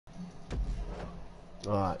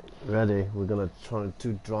Alright, ready? We're gonna try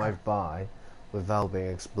to drive by without being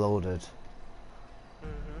exploded.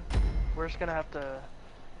 We're just gonna have to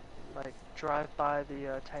like drive by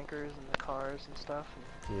the tankers and the cars and stuff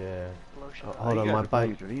and Yeah. blow shit Oh, up. hold You on, guys my are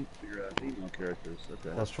playing bike. with your female characters. Okay.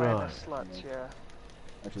 We're That's playing right. as sluts, yeah.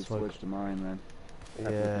 I should That's what. switch to mine then.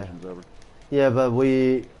 After the Yeah. mission's over. Yeah, but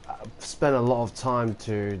we spend a lot of time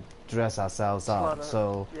to dress ourselves Slut up, up,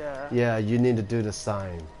 so yeah. yeah, you need to do the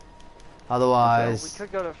same. So we Otherwise,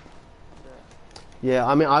 could go to. yeah,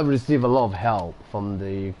 I mean, I receive a lot of help from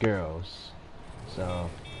the girls, so.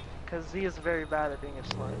 Because Z is very bad at being a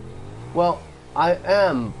slut. Well, I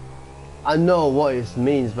am. I know what it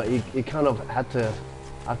means, but it kind of had to.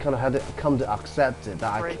 I kind of had to come to accept it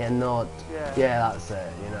that I Break it. cannot. Yeah. Yeah, that's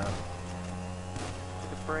it. You know.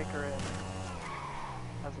 We could break her in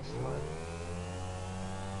as a slut.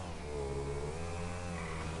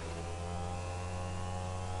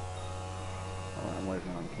 Oh, I'm waiting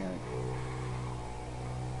on a mechanic.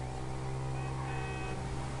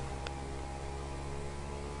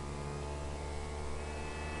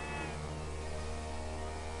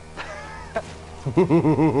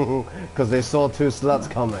 Because they saw two sluts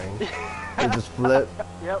coming. They just flip.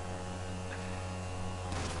 Yep.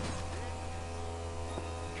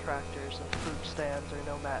 Tractors and fruit stands are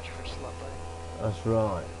no match for slut bike. That's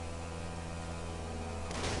right.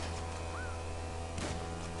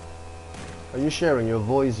 Are you sharing your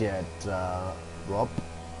voice yet, Rob? Rob.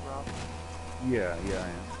 Yeah, I am.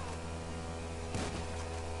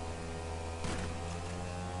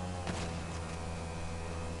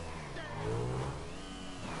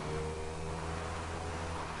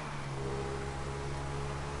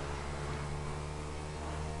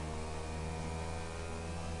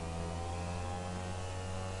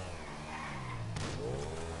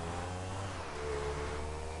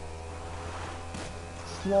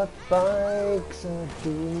 Slut bikes are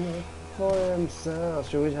doing it for themselves.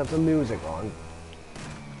 Should we have some music on?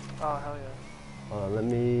 Oh, hell yeah. Let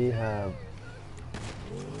me have.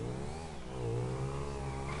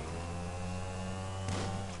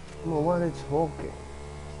 Come on, why are they talking?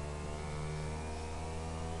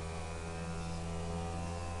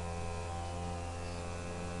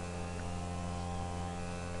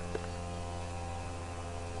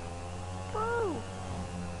 Woo!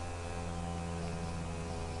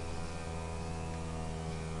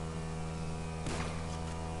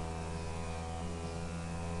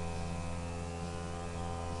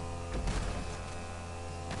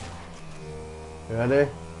 You ready?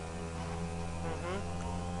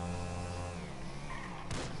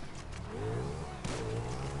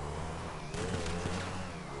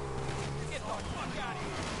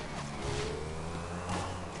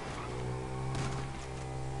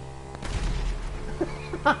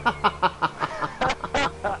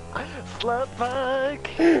 Slut bike!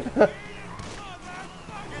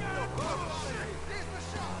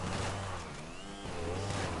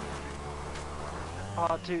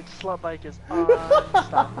 Oh, dude, slut bike is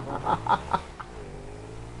unstoppable.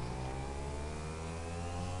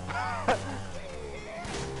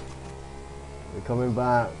 We're coming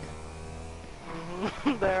back.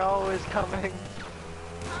 They're always coming.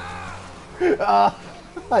 Ah!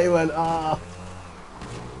 I went, ah!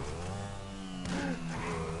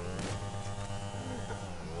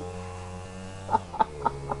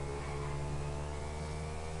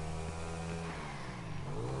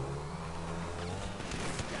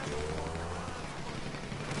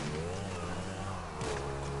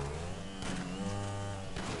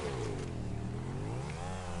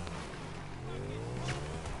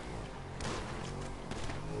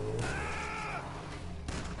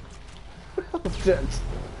 Shit.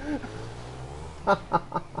 That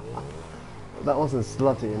wasn't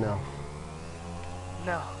slutty enough.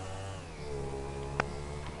 No.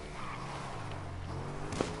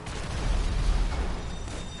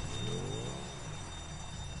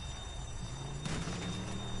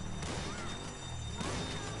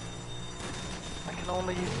 I can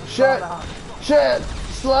only use the Shit! sauna. Shit!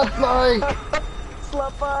 Slut bike!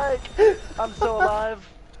 Slut bike! I'm still alive.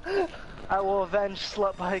 I will avenge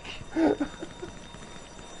slut bike.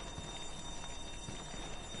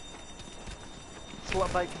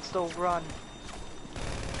 Slut bike can still run.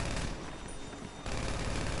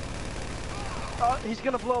 Oh, he's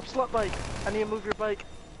gonna blow up slut bike. I need to move your bike.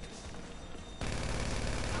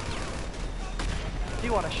 Do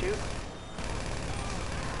you want to shoot?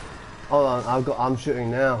 Hold on, I'm shooting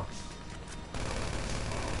now.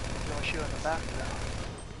 You want to shoot in the back?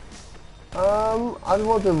 I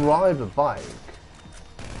want to ride a bike.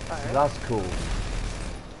 Alright. That's cool,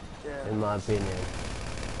 Yeah, in my opinion.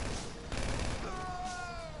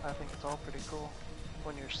 I think it's all pretty cool.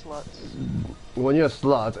 when you're sluts. When you're a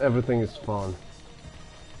slut, everything is fun.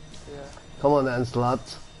 Yeah. Come on then,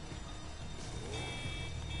 slut.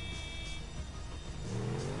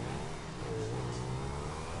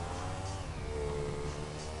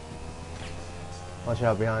 Watch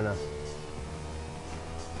out behind us.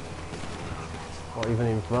 Or even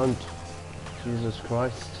in front. Jesus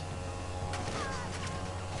Christ.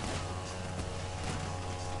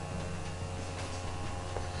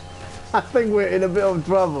 I think we're in a bit of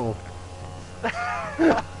trouble. We're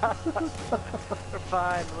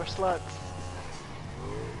fine, we're sluts.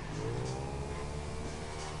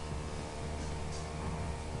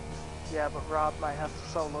 Yeah, but Rob might have to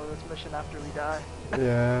solo this mission after we die.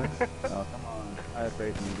 Yeah. Oh, come on. I have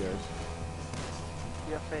faith in you guys.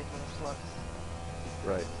 You have faith in the sluts.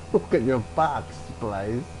 Right. Look at your back,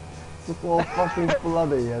 Blaze. It's all fucking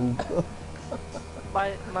bloody and...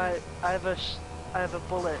 I have a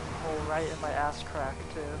bullet hole right in my ass crack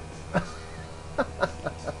too.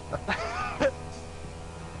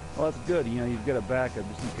 Well, that's good. You know, you've got a backup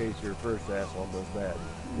just in case your first asshole goes bad.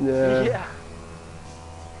 Yeah. Yeah.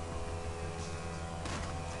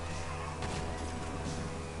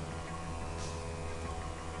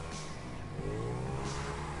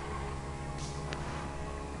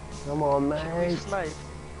 Come on, Should we mate. snipe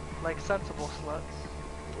like sensible sluts?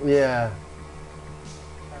 Yeah.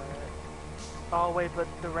 Alright. Oh wait, but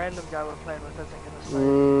the random guy we're playing with isn't gonna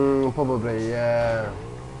snipe. Probably, yeah.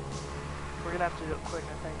 We're gonna have to do it quick,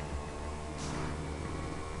 I think.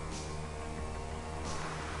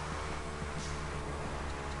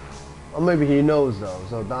 Or maybe he knows though,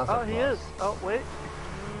 so that's a Oh, he plus. is. Oh wait.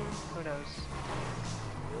 Who knows?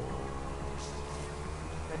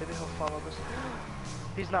 Maybe he'll follow this.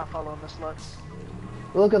 He's not following the sluts.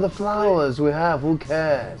 Look at the flowers we have, who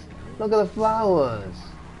cares? Look at the flowers.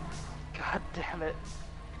 God damn it.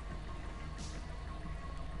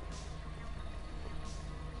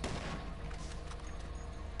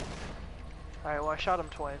 Alright, well I shot him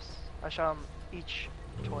twice. I shot them each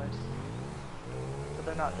twice. But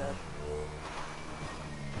they're not dead.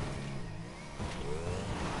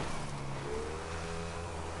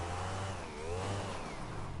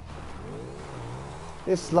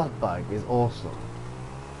 This slut bike is awesome.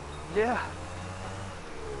 Yeah.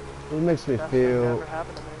 It makes me That's feel... never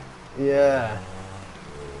happened to me. Yeah.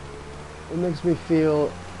 It makes me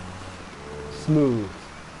feel smooth.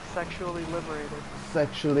 Sexually liberated.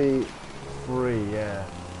 Sexually free, yeah.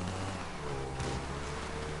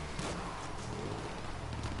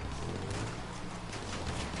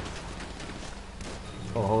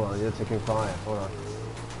 Oh, hold on, you're taking fire. Hold on.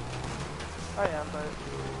 I am, but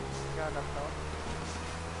I got enough health.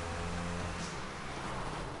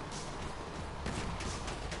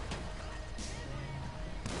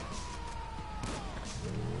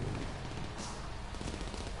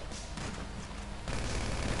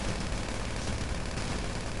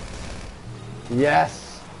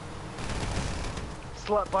 Yes!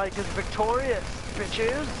 Slut bike is victorious,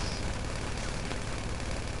 bitches!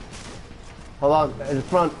 Hold on, in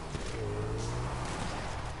front.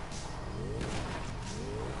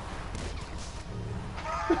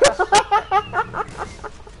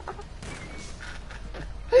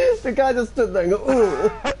 The guy just stood there and go, ooh.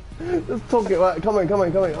 Just talking, right, come on.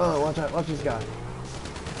 Oh, watch out, watch this guy.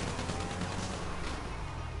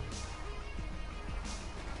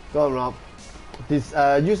 Go on, Rob. This,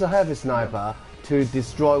 use a heavy sniper to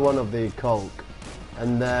destroy one of the coke,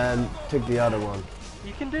 and then take the other one.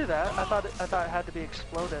 You can do that. I thought it had to be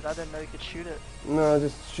exploded. I didn't know you could shoot it. No,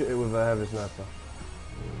 just shoot it with a heavy sniper.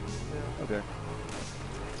 Yeah. Okay.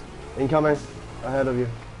 Incoming, ahead of you.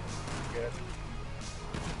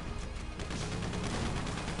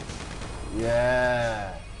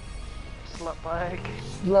 Yeah. Slut bike.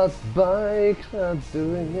 Slut bike, I'm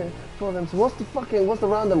doing it for them. So what's the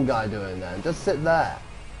random guy doing then? Just sit there.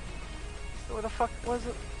 Where the fuck was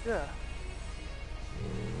it? Yeah.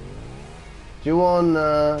 Do you want,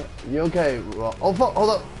 you okay, Rob? Oh fuck, hold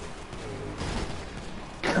up.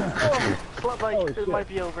 Oh, slut bike. Oh, it shit. might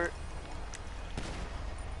be over.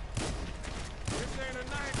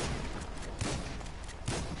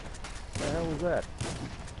 What the hell was that?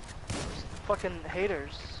 Fucking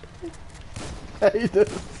haters. Haters.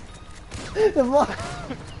 The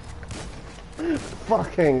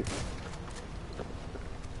fucking.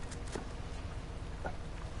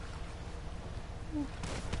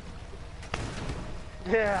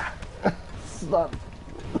 Yeah. Slut.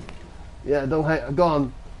 Yeah, don't hate. Go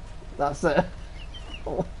on. That's it.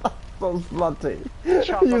 Oh, that's so slutty.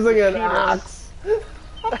 Chop up Using the an penis.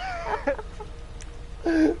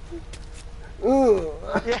 axe. Ooh.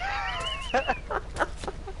 Yeah.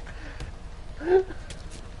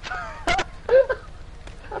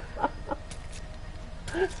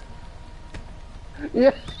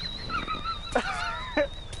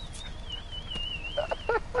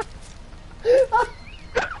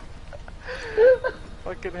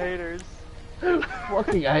 Fucking haters.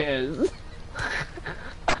 Fucking haters.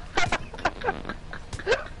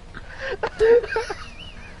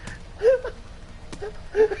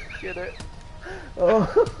 Get it?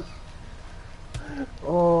 Oh.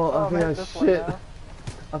 Oh, Oh, I think man, I this one shit. now.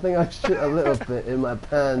 I think I shit a little bit in my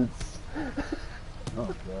pants.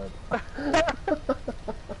 Oh god.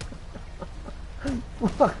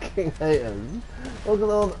 Fucking haters. Look at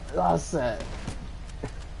all that's it.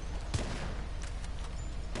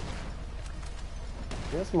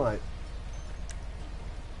 That's my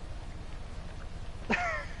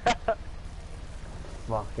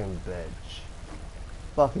fucking bitch.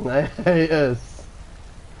 Fucking haters.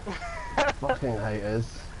 Fucking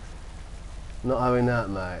haters. Not having that,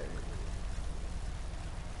 mate.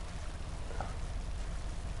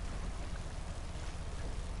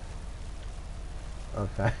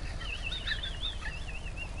 Okay.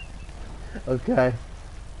 Okay.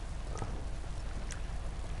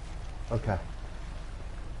 Okay.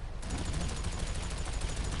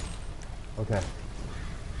 Okay.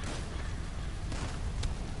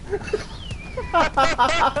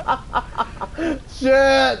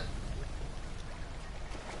 Shit!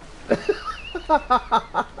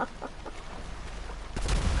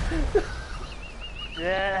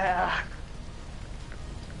 Yeah.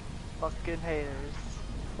 Fucking haters.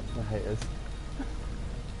 The haters.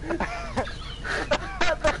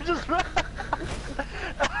 They're just.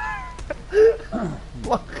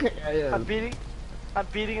 Fucking haters. I'm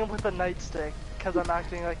beating them with a nightstick because I'm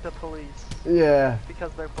acting like the police Yeah.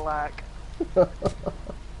 because they're black.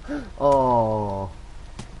 Oh.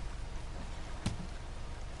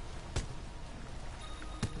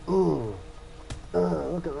 Ooh.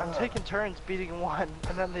 Look at that. I'm taking turns beating one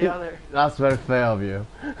and then the other. That's very fair of you.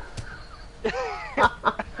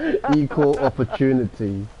 Equal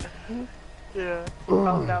opportunity. Yeah.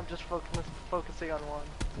 Oh, now I'm just focusing on one.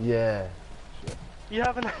 Yeah. You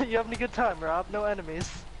having a good time, Rob? No enemies.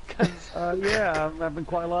 'Cause Yeah, I'm having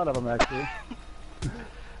quite a lot of them actually.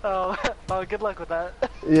 oh, good luck with that.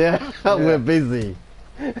 Yeah, we're busy.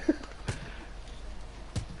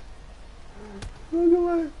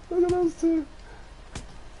 Look at those two.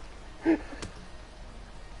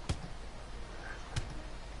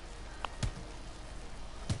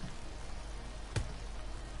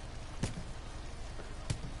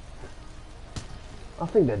 I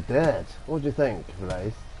think they're dead. What do you think,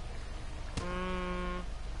 Blaze?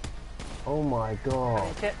 Oh my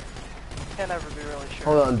god. You can't ever be really sure.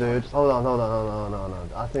 Hold on, dude. Hold on.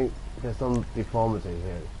 I think there's some deformity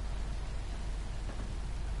here.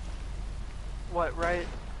 What, right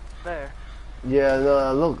there? Yeah,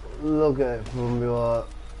 no, look at it from your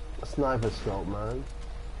sniper scope, man.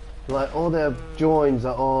 Like, all their joints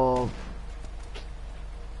are all...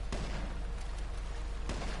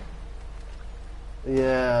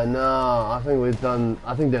 Yeah, no, I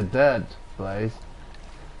think they're dead, Blaze.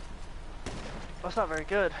 That's not very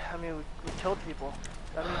good. I mean, we killed people.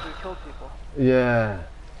 That means we killed people. Yeah.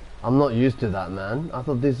 I'm not used to that, man. I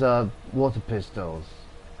thought these are water pistols.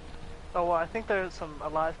 Oh, well, I think there's some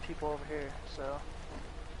alive people over here, so...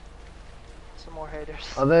 Some more haters.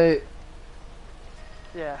 Are they...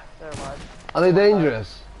 Yeah, they're alive. Are they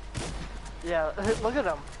dangerous? Yeah, look at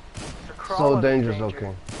them. They're So crawling in dangerous danger.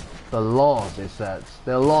 looking. They're lost, it says.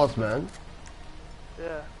 They're lost, man.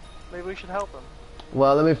 Yeah, maybe we should help them.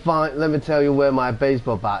 Well, let me tell you where my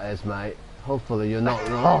baseball bat is, mate. Hopefully you're not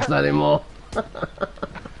lost anymore.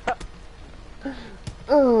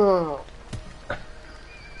 Oh.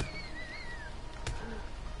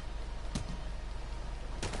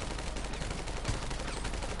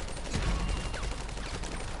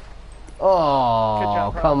 Oh, Good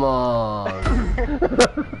job, come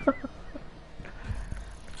on.